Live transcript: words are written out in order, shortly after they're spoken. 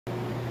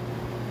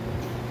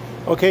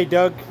Okay,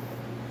 Doug.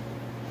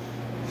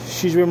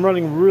 She's been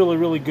running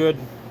really good.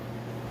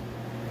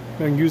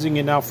 Been using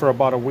it now for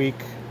about a week.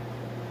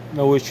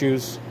 No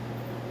issues.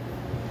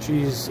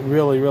 She's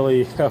really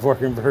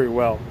working very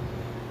well.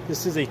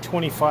 This is a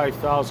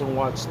 25,000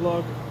 watt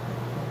slug.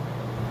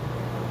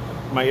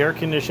 My air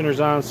conditioner's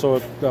on, so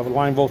the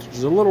line voltage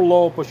is a little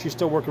low, but she's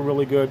still working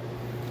really good.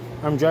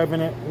 I'm driving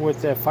it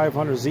with that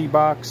 500Z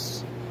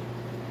box,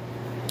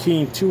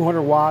 keying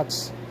 200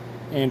 watts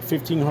and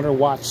 1500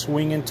 watt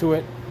swing into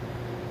it.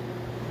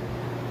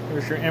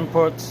 There's your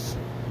inputs.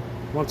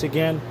 Once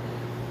again,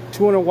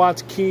 200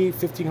 watts key,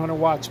 1500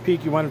 watts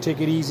peak. You want to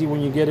take it easy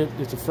when you get it.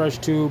 It's a fresh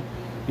tube.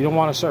 You don't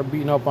want to start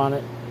beating up on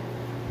it.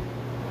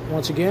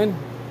 Once again,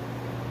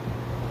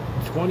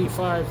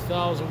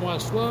 25,000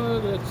 watt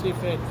slug. Let's see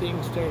if that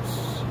thing starts.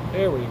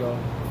 There we go.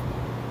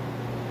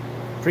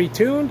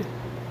 Pre-tuned.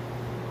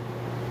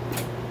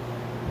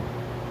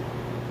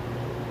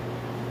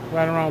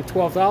 Right around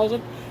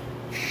 12,000.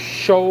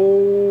 Show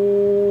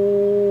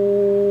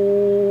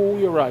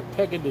you're right.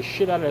 Pegging the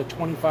shit out of that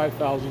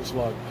 25,000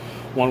 slug.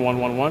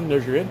 1111.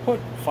 There's your input.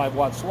 5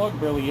 watt slug.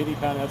 Barely 80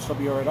 pound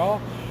SWR at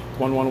all.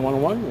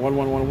 1111.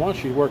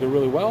 1111. She's working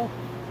really well.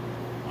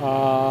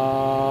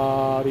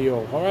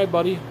 Audio. All right,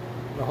 buddy.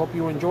 I hope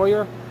you enjoy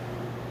her.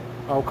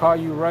 I'll call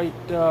you right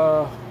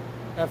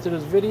after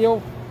this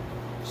video.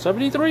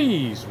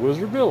 73s.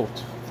 Wizard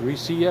built.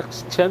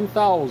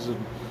 3CX10000.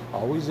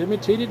 Always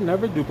imitated,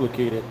 never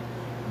duplicated.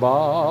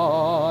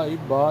 Bye.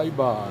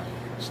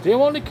 Stay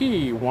on the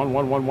key.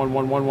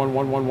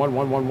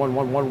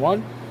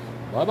 111111111111111111.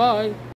 Bye.